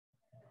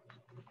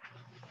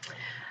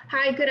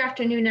Hi, good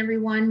afternoon,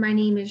 everyone. My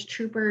name is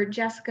Trooper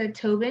Jessica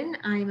Tobin.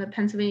 I'm a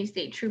Pennsylvania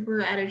State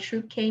Trooper at a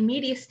Troop K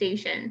media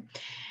station.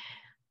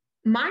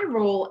 My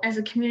role as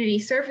a community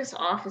service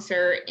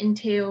officer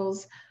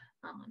entails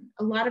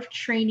a lot of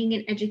training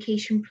and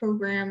education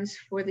programs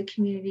for the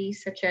community,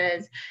 such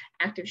as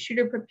active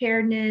shooter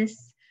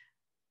preparedness,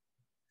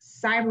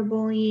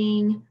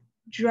 cyberbullying,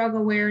 drug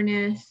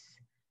awareness,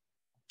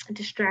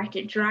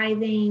 distracted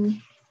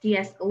driving,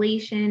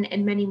 de-escalation,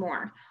 and many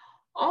more.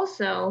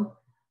 Also,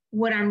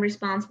 what I'm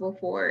responsible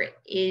for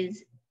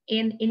is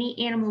any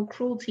animal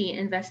cruelty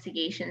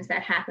investigations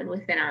that happen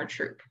within our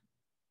troop.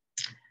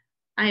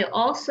 I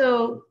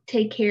also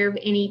take care of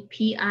any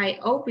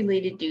PIO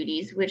related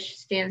duties, which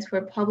stands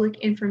for Public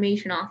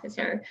Information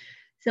Officer.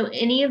 So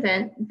any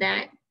event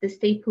that the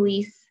state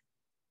police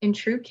in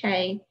Troop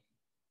K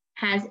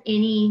has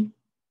any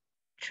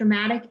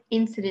traumatic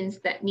incidents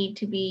that need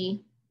to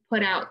be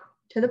put out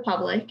to the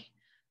public,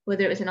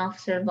 whether it was an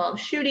officer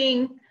involved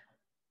shooting,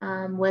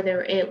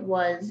 whether it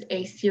was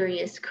a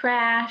serious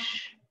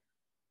crash,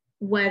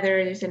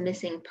 whether there's a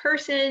missing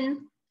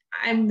person.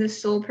 I'm the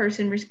sole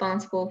person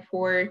responsible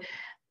for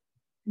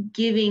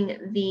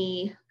giving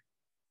the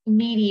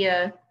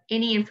media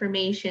any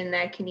information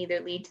that can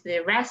either lead to the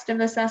arrest of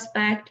a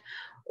suspect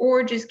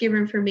or just give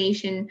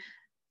information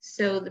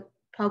so the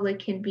public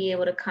can be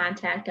able to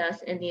contact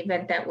us in the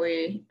event that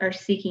we are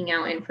seeking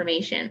out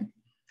information.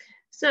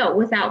 So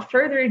without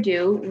further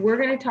ado, we're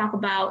going to talk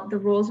about the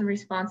roles and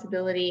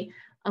responsibility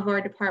of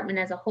our department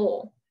as a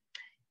whole.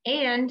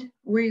 And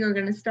we're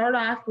going to start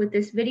off with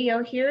this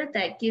video here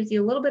that gives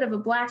you a little bit of a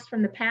blast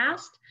from the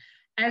past,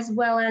 as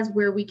well as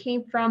where we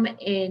came from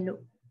and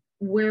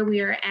where we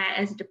are at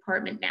as a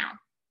department now.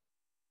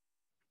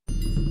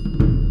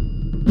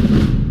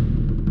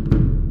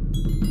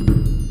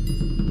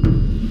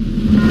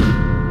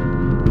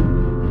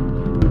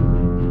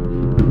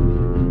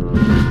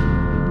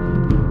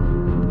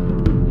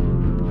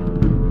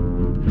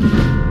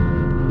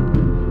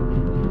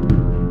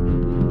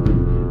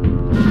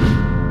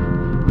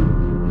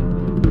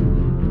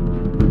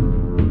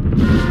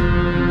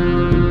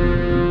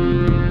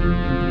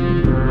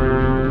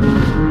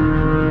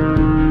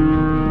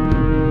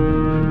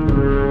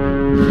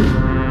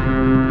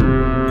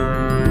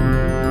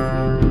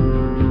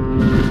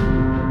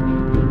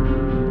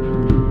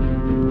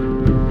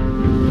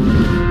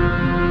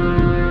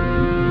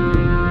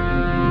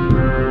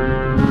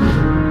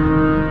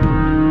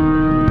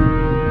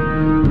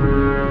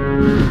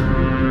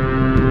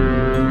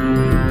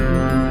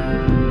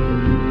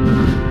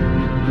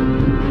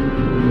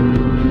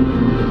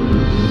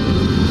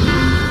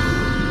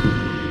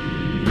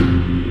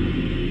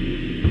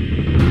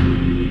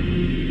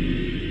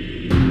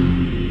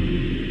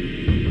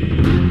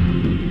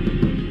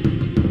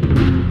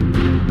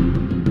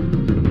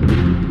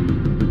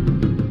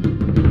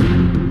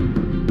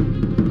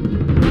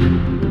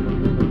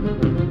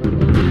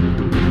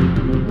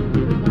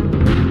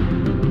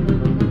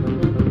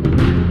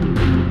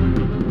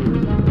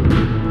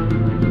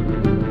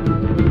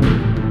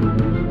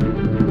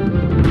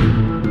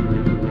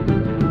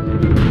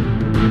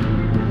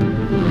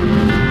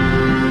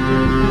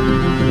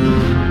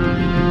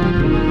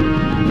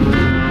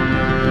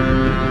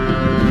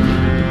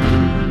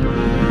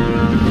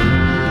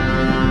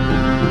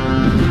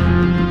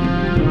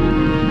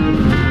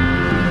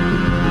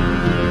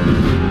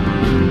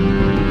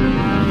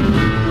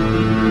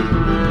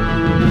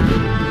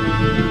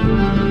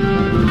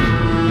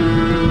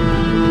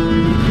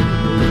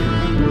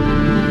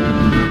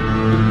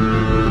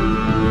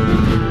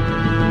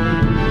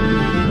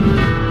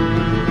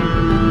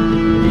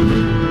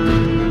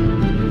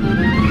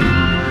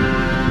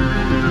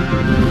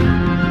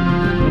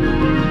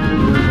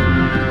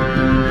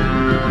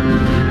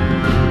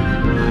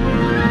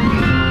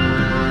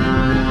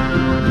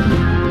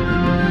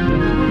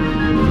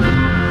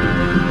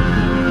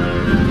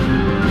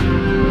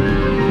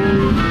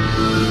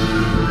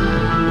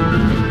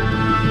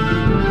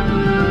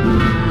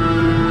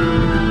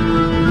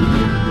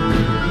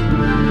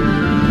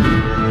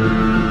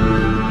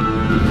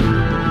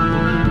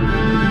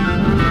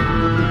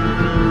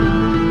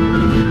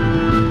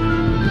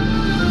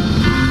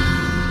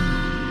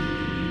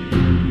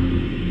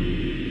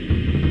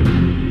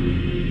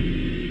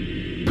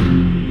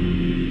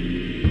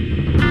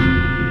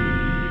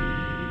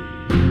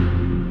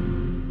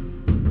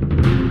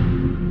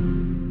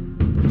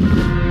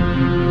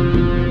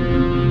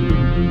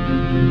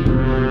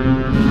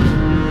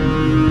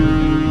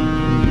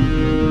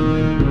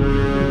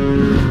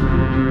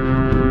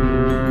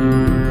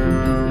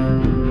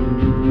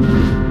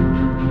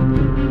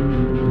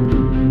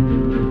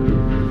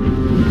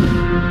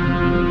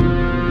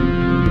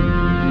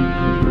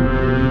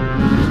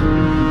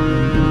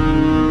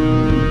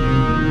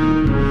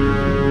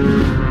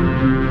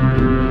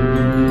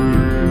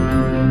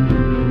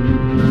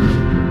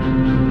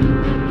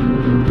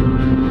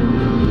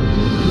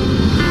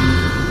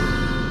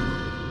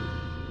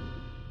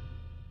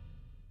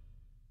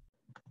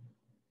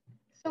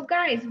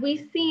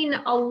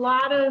 a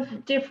lot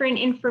of different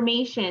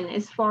information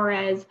as far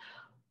as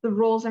the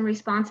roles and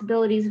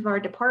responsibilities of our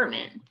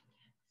department.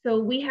 So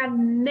we have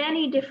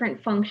many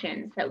different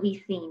functions that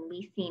we've seen.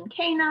 We've seen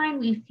K9,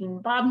 we've seen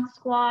bomb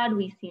squad,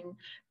 we've seen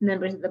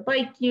members of the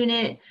bike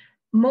unit,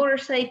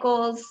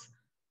 motorcycles,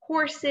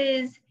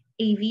 horses,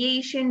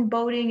 aviation,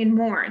 boating, and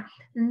more.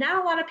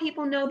 Not a lot of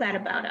people know that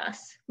about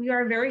us. We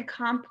are a very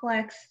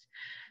complex,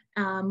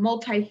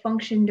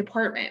 multi-function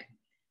department.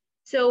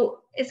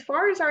 So as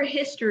far as our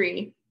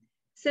history,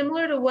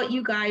 similar to what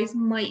you guys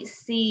might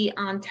see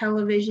on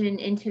television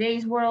in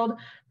today's world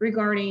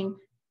regarding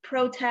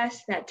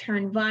protests that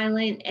turn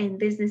violent and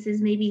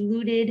businesses may be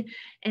looted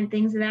and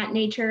things of that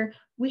nature,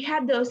 we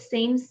had those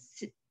same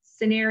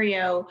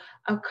scenario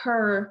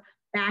occur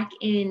back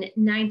in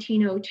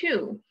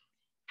 1902.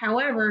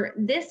 However,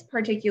 this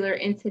particular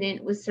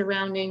incident was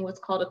surrounding what's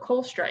called a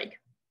coal strike.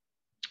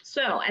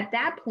 So at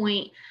that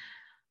point,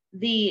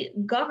 the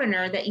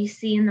governor that you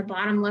see in the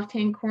bottom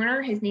left-hand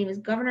corner, his name is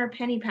Governor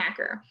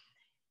Pennypacker.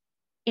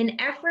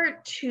 In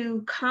effort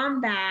to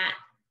combat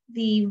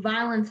the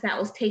violence that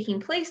was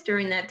taking place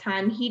during that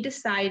time, he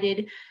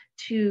decided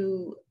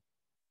to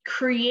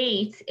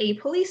create a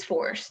police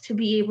force to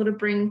be able to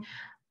bring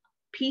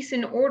peace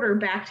and order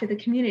back to the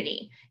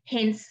community,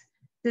 hence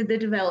the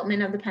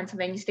development of the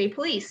Pennsylvania State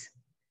Police.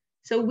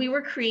 So we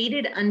were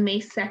created on May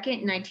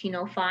 2nd,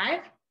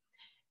 1905,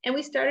 and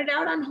we started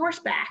out on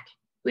horseback,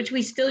 which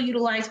we still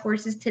utilize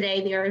horses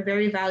today. They are a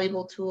very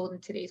valuable tool in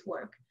today's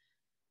work.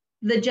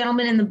 The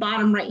gentleman in the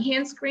bottom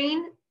right-hand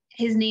screen,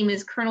 his name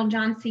is Colonel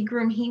John C.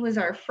 Groom. He was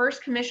our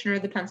first commissioner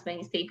of the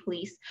Pennsylvania State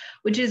Police,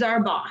 which is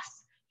our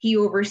boss. He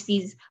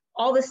oversees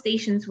all the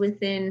stations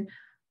within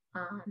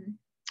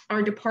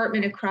our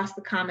department across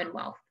the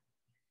Commonwealth.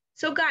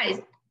 So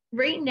guys,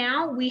 right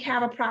now we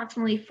have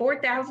approximately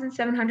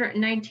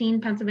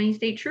 4,719 Pennsylvania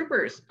State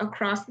Troopers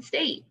across the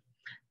state.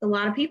 A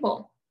lot of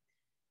people.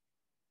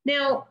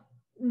 Now,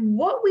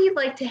 what we'd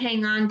like to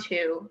hang on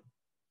to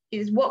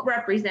is what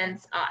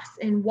represents us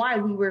and why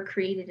we were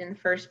created in the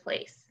first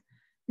place.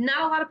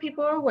 Not a lot of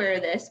people are aware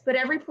of this, but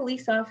every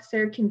police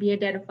officer can be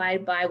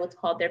identified by what's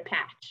called their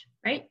patch,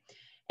 right?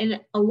 And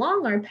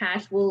along our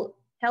patch will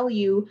tell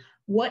you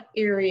what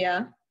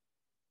area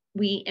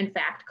we in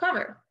fact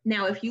cover.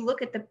 Now, if you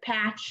look at the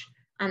patch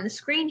on the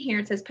screen here,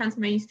 it says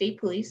Pennsylvania State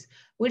Police,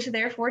 which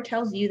therefore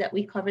tells you that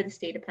we cover the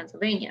state of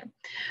Pennsylvania.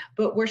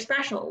 But we're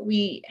special.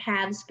 We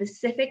have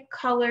specific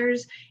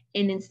colors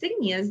and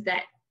insignias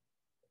that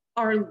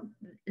are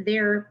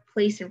there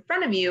placed in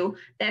front of you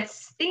that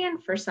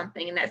stand for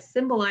something and that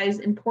symbolize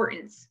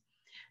importance.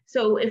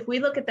 So if we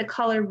look at the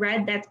color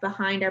red that's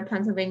behind our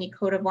Pennsylvania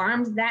coat of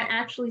arms, that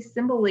actually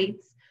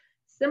symbolizes,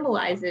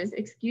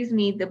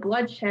 the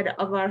bloodshed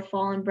of our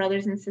fallen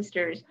brothers and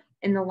sisters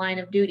in the line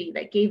of duty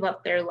that gave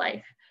up their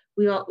life.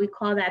 We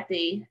call that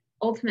the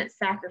ultimate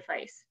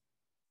sacrifice.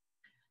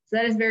 So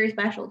that is very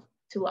special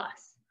to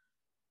us.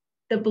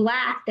 The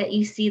black that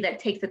you see that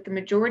takes up the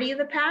majority of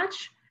the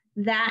patch,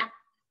 that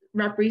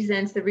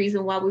represents the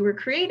reason why we were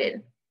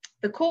created,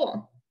 the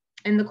coal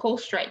and the coal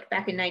strike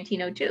back in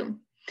 1902.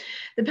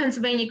 The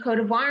Pennsylvania coat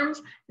of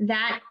arms,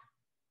 that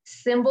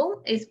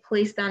symbol is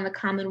placed on the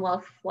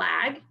Commonwealth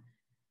flag,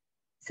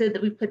 so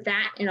that we put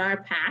that in our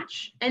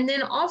patch. And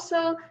then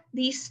also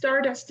the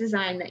stardust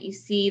design that you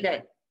see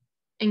that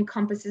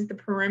encompasses the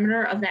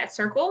perimeter of that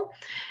circle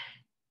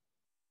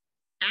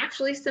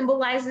actually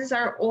symbolizes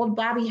our old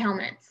Bobby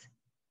helmets.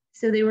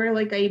 So they were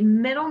like a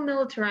metal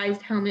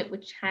militarized helmet,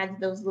 which has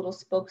those little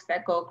spokes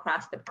that go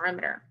across the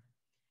perimeter.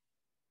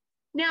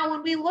 Now,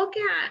 when we look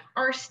at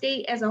our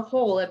state as a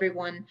whole,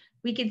 everyone,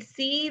 we could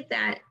see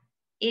that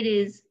it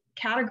is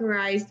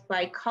categorized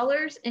by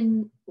colors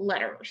and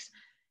letters.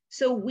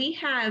 So we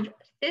have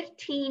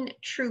 15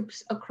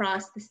 troops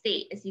across the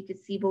state, as you can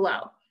see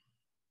below.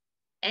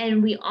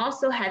 And we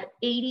also have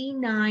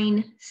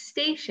 89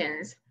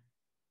 stations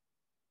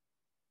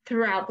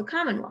throughout the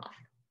Commonwealth.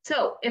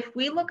 So if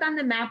we look on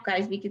the map,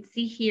 guys, we could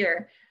see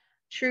here,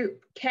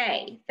 Troop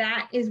K,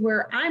 that is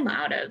where I'm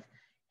out of.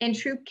 And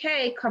Troop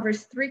K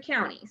covers 3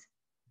 counties,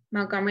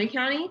 Montgomery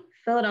County,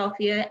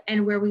 Philadelphia,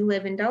 and where we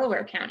live in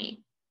Delaware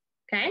County,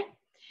 okay?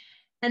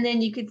 And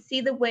then you could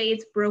see the way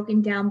it's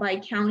broken down by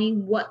county,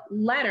 what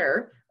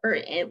letter,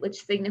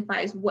 which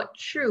signifies what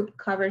troop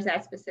covers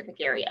that specific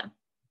area.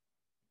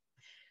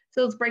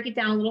 So let's break it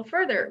down a little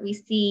further. We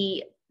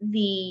see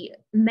the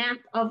map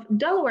of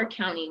Delaware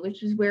County,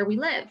 which is where we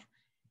live.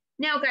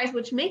 Now, guys,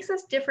 what makes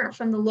us different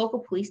from the local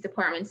police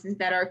departments is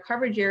that our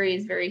coverage area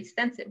is very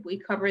extensive. We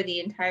cover the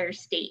entire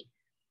state.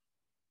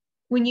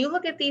 When you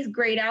look at these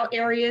grayed out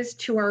areas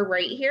to our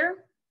right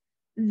here,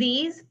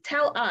 these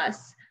tell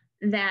us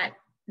that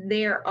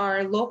there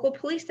are local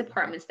police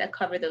departments that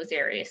cover those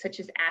areas, such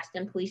as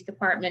Aston Police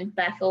Department,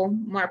 Bethel,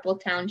 Marple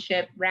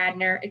Township,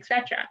 Radnor,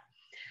 etc.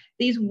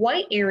 These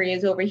white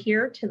areas over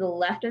here to the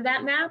left of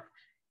that map,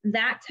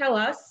 that tell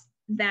us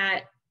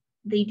that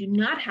they do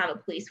not have a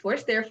police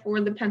force, therefore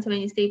the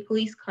Pennsylvania State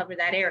Police cover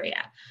that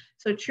area.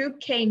 So Troop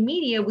K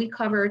Media, we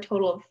cover a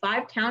total of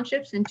 5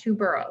 townships and 2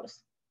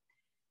 boroughs.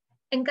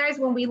 And guys,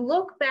 when we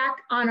look back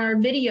on our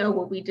video,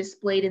 what we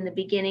displayed in the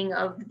beginning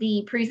of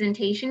the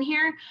presentation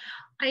here,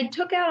 I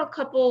took out a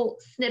couple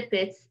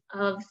snippets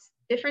of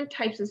different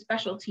types of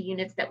specialty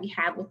units that we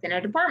have within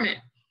our department.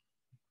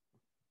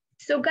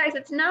 So guys,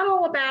 it's not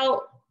all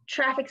about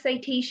traffic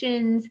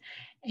citations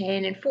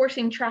and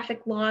enforcing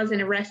traffic laws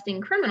and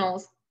arresting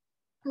criminals.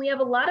 We have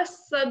a lot of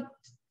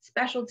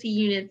subspecialty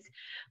units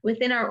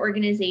within our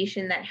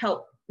organization that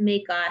help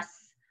make us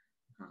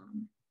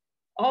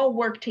all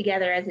work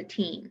together as a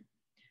team.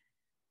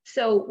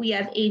 So we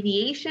have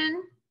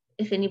aviation,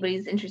 if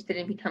anybody's interested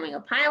in becoming a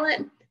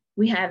pilot.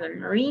 We have a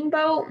marine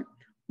boat.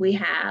 We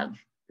have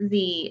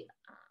the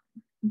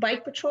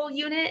bike patrol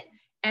unit,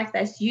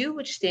 FSU,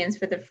 which stands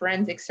for the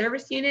Forensic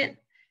Service Unit.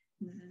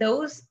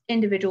 Those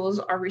individuals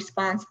are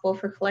responsible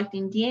for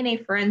collecting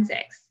DNA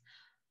forensics.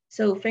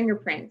 So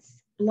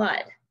fingerprints,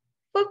 blood,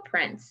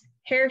 footprints,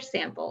 hair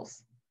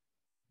samples,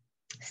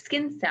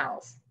 skin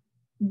cells,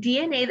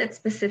 DNA that's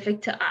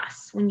specific to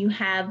us. When you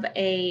have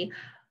a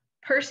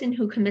person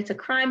who commits a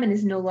crime and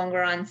is no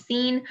longer on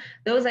scene,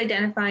 those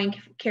identifying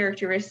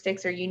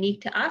characteristics are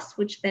unique to us,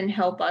 which then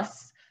help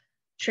us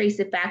trace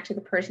it back to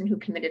the person who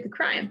committed the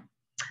crime.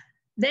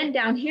 Then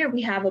down here,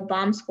 we have a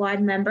bomb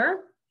squad member.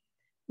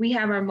 We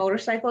have our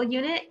motorcycle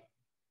unit.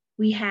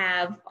 We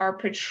have our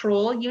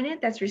patrol unit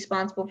that's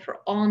responsible for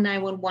all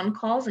 911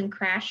 calls and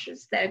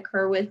crashes that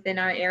occur within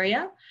our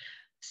area.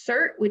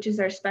 CERT, which is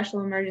our special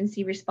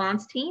emergency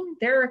response team.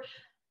 They're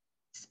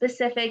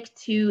specific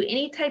to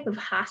any type of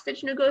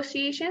hostage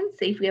negotiations.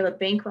 Say if we have a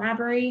bank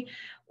robbery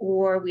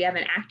or we have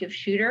an active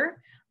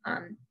shooter,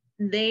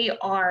 they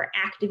are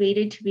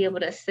activated to be able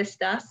to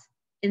assist us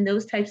in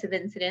those types of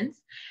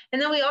incidents.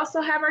 And then we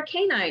also have our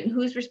canine,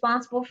 who's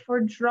responsible for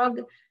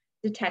drug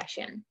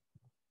detection.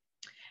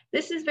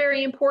 This is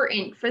very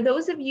important for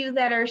those of you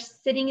that are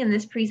sitting in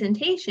this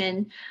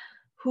presentation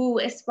who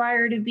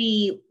aspire to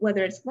be,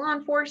 whether it's law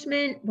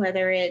enforcement,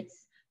 whether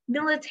it's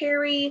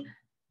military,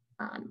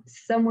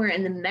 somewhere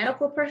in the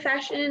medical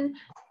profession,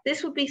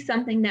 this would be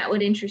something that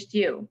would interest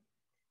you.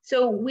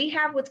 So we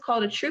have what's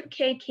called a Troop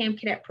K Camp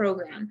Cadet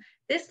program.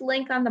 This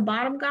link on the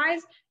bottom,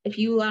 guys, if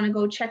you want to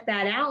go check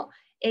that out,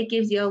 it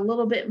gives you a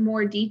little bit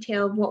more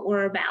detail of what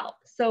we're about.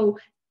 So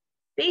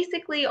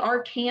basically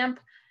our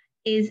camp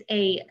is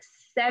a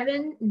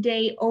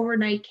 7-day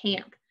overnight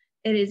camp.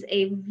 It is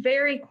a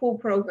very cool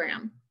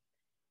program.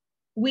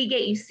 We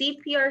get you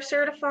CPR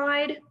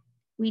certified.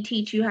 We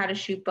teach you how to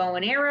shoot bow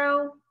and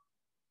arrow.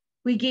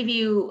 We give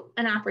you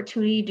an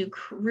opportunity to do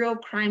real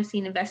crime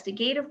scene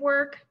investigative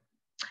work.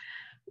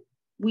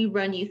 We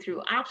run you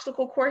through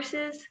obstacle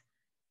courses,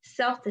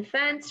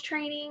 self-defense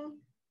training.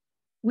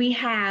 We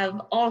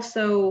have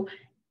also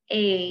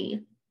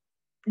a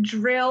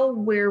drill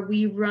where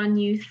we run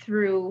you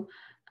through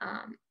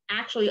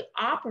actually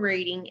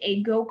operating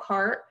a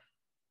go-kart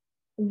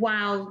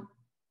while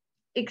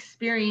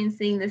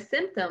experiencing the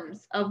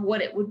symptoms of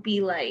what it would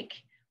be like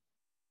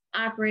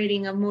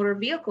operating a motor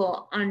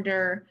vehicle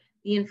under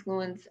the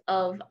influence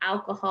of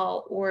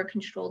alcohol or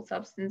controlled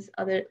substance,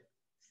 other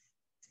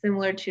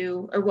similar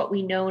to, or what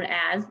we know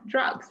as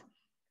drugs.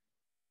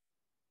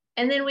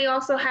 And then we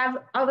also have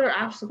other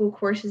obstacle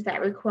courses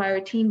that require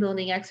team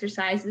building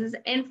exercises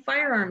and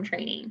firearm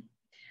training.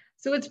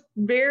 So it's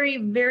very,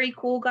 very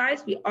cool,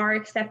 guys. We are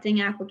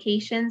accepting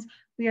applications.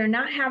 We are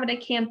not having a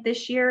camp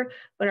this year,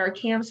 but our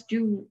camps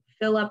do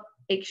fill up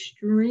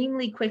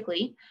extremely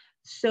quickly.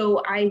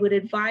 So I would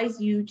advise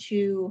you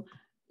to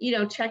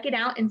check it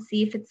out and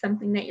see if it's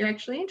something that you're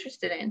actually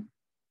interested in.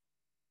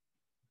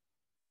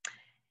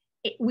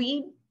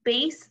 We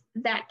base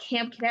that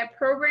Camp Cadet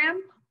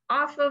program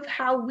off of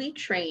how we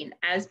train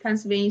as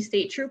Pennsylvania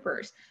State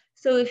Troopers.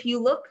 So if you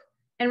look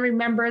and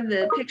remember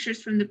the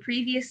pictures from the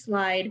previous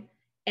slide,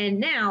 and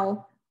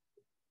now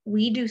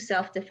we do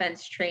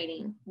self-defense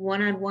training,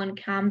 one-on-one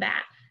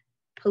combat,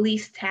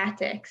 police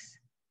tactics,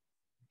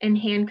 and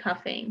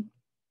handcuffing,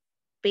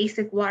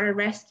 basic water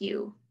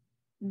rescue,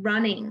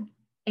 running,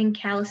 and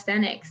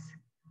calisthenics.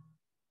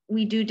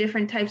 We do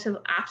different types of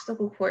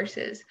obstacle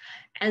courses,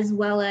 as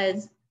well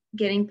as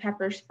getting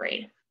pepper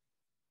sprayed.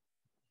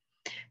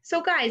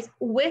 So guys,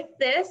 with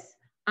this,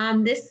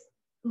 this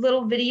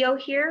little video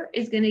here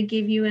is going to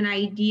give you an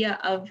idea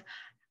of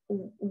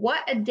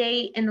what a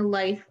day in the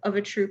life of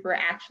a trooper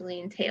actually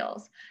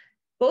entails.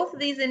 Both of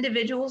these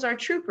individuals are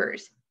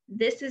troopers.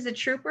 This is a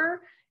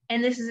trooper,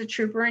 and this is a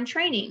trooper in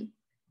training.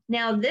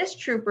 Now, this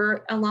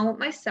trooper, along with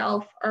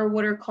myself, are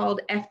what are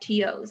called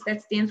FTOs.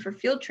 That stands for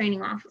Field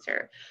Training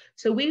Officer.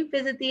 So we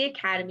visit the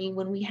academy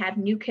when we have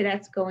new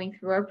cadets going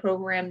through our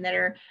program that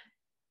are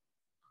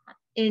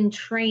in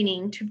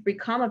training to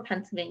become a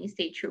Pennsylvania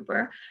State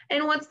Trooper.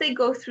 And once they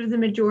go through the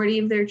majority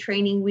of their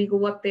training, we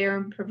go up there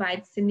and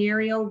provide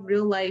scenario,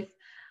 real life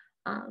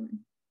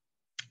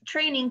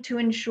training to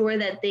ensure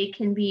that they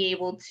can be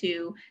able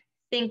to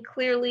think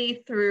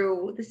clearly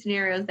through the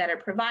scenarios that are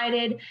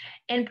provided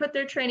and put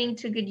their training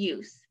to good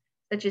use,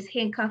 such as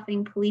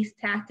handcuffing, police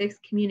tactics,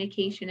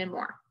 communication, and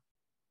more.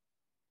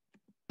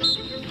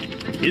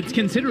 It's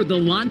considered the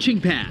launching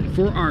pad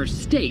for our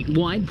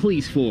statewide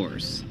police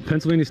force.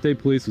 Pennsylvania State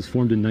Police was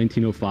formed in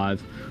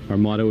 1905. Our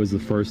motto is the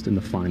first and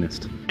the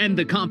finest. And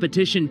the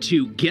competition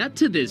to get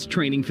to this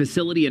training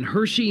facility in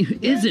Hershey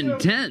is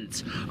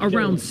intense.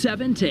 Around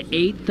 7,000 to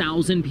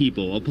 8,000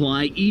 people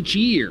apply each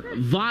year,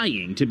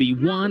 vying to be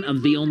one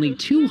of the only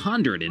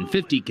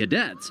 250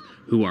 cadets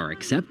who are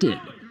accepted.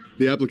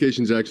 The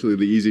application is actually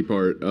the easy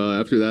part.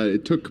 After that,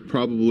 it took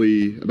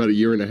probably about a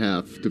year and a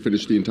half to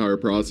finish the entire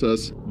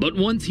process. But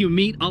once you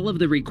meet all of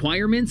the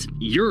requirements,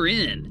 you're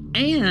in,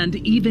 and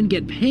even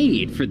get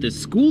paid for the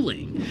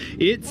schooling.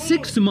 It's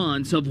 6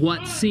 months of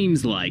what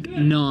seems like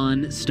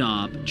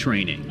non-stop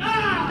training.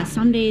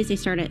 Some days they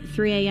start at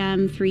 3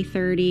 a.m.,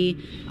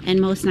 3:30, and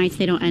most nights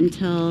they don't end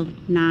till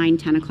 9,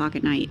 10 o'clock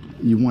at night.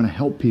 You want to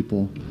help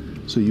people,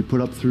 so you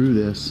put up through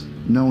this,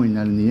 knowing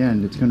that in the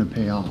end it's going to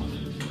pay off.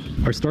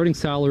 Our starting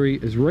salary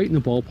is right in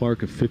the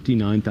ballpark of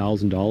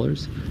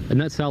 $59,000,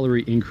 and that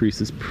salary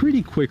increases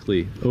pretty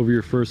quickly over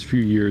your first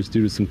few years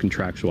due to some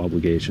contractual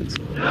obligations.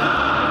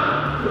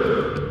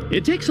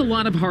 It takes a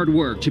lot of hard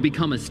work to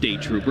become a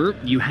state trooper.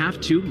 You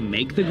have to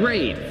make the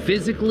grade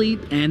physically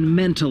and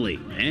mentally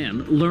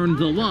and learn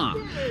the law,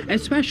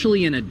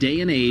 especially in a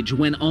day and age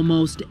when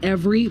almost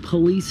every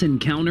police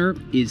encounter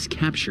is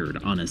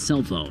captured on a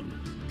cell phone.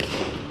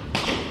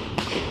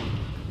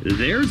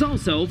 There's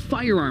also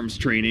firearms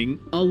training,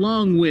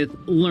 along with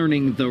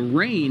learning the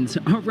reins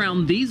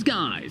around these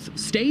guys,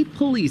 State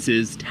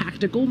Police's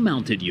Tactical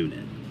Mounted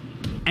Unit.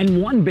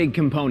 And one big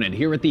component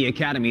here at the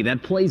Academy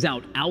that plays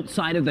out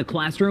outside of the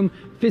classroom,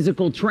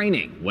 physical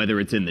training, whether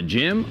it's in the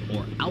gym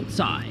or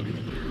outside.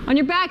 On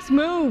your backs,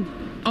 move!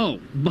 Oh,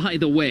 by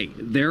the way,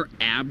 their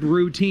ab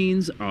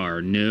routines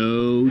are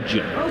no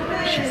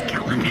joke. She's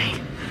killing me.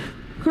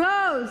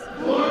 Close!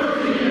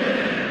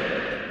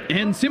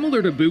 And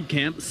similar to boot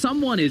camp,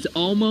 someone is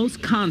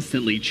almost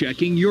constantly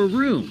checking your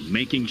room,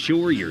 making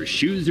sure your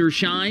shoes are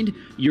shined,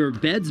 your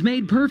bed's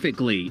made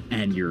perfectly,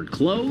 and your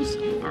clothes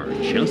are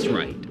just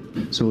right.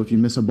 So if you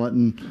miss a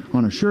button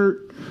on a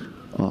shirt,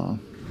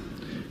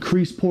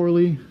 crease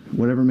poorly,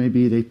 whatever it may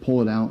be, they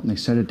pull it out and they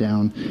set it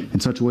down in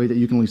such a way that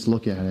you can at least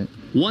look at it.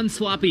 One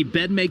sloppy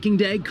bed-making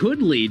day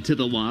could lead to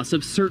the loss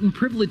of certain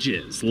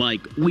privileges,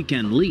 like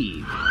weekend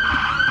leave.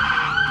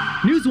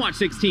 Newswatch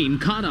 16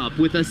 caught up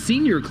with a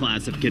senior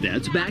class of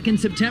cadets back in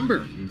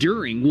September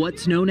during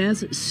what's known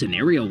as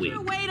Scenario Week.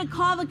 Way to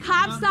call the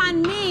cops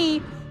on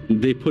me.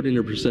 They put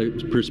into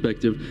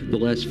perspective the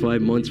last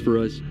 5 months for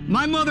us.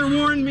 My mother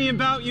warned me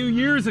about you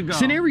years ago.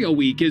 Scenario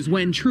Week is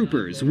when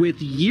troopers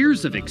with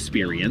years of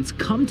experience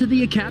come to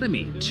the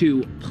academy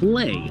to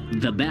play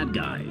the bad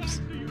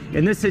guys.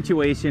 In this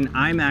situation,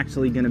 I'm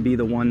actually going to be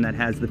the one that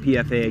has the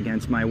PFA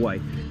against my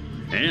wife.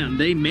 And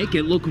they make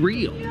it look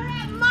real.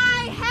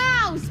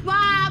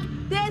 Bob,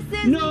 this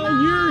is No,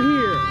 you're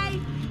here.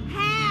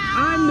 House.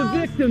 I'm the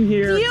victim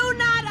here. Do you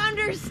not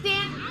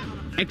understand?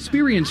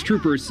 Experienced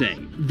troopers say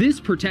this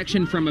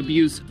protection from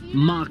abuse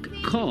mock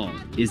call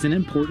is an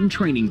important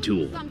training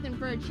tool. Something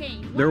for a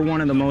change. They're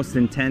one of the most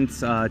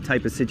intense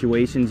type of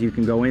situations you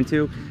can go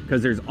into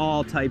because there's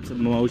all types of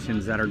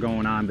emotions that are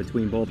going on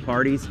between both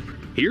parties.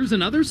 Here's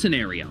another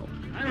scenario.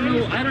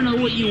 I don't know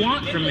what you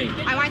want from me.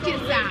 I want you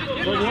to stop.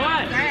 For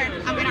what?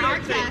 I'm going to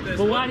arc that.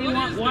 But why do you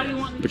want?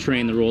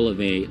 Portraying the role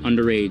of a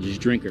underage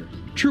drinker.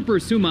 Trooper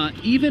Suma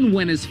even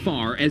went as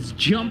far as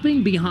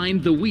jumping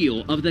behind the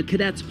wheel of the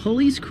cadets'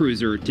 police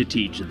cruiser to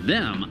teach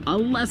them a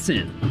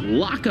lesson.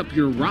 Lock up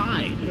your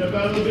ride. Step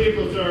out of the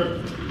vehicle,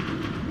 sir.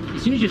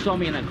 As soon as you saw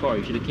me in that car,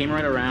 you should have came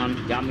right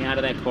around, got me out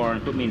of that car,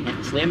 and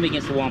slammed me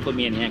against the wall and put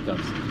me in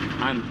handcuffs.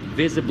 I'm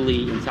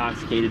visibly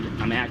intoxicated.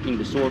 I'm acting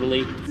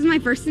disorderly. This is my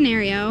first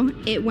scenario.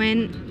 It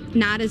went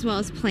not as well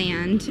as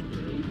planned.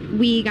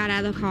 We got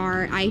out of the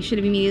car. I should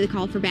have immediately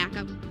called for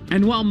backup.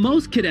 And while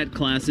most cadet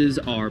classes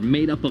are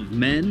made up of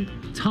men,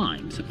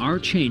 times are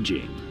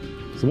changing.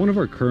 So one of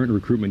our current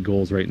recruitment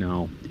goals right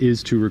now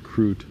is to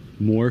recruit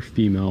more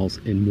females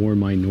and more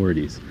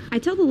minorities. I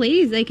tell the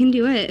ladies they can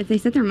do it if they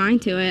set their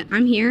mind to it.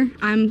 I'm here.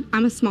 I'm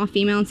a small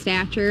female in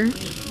stature.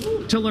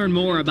 To learn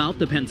more about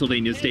the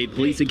Pennsylvania State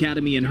Police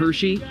Academy in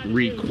Hershey,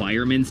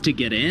 requirements to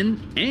get in,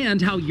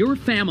 and how your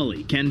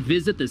family can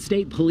visit the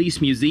State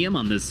Police Museum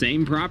on the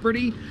same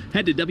property,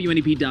 head to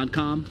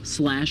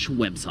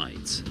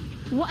WNEP.com/websites.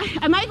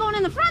 What? Am I going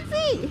in the front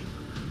seat?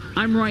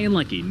 I'm Ryan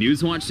Leckie,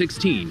 Newswatch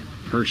 16,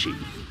 Hershey.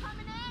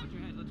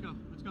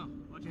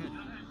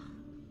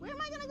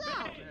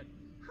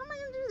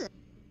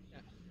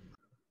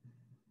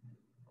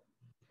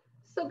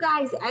 So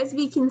guys, as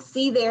we can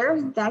see there,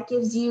 that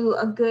gives you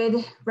a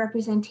good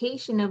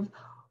representation of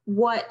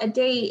what a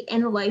day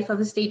in the life of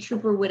a state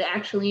trooper would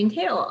actually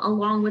entail,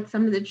 along with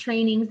some of the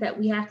trainings that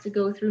we have to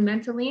go through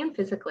mentally and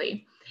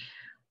physically.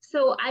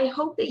 So I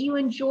hope that you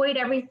enjoyed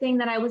everything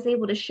that I was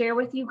able to share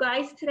with you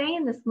guys today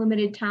in this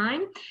limited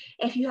time.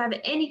 If you have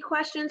any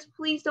questions,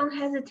 please don't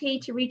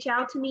hesitate to reach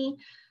out to me.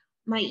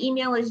 My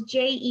email is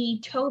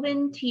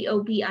jetobin,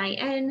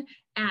 Tobin,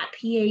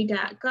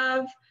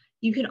 @pa.gov.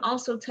 You can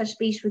also touch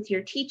base with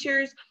your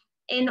teachers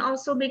And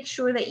also make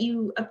sure that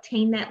you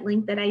obtain that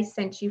link that I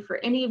sent you for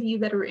any of you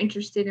that are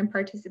interested in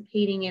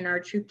participating in our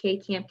Troop K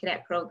Camp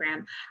Cadet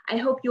program. I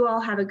hope you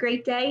all have a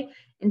great day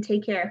and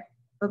take care.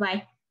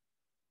 Bye-bye.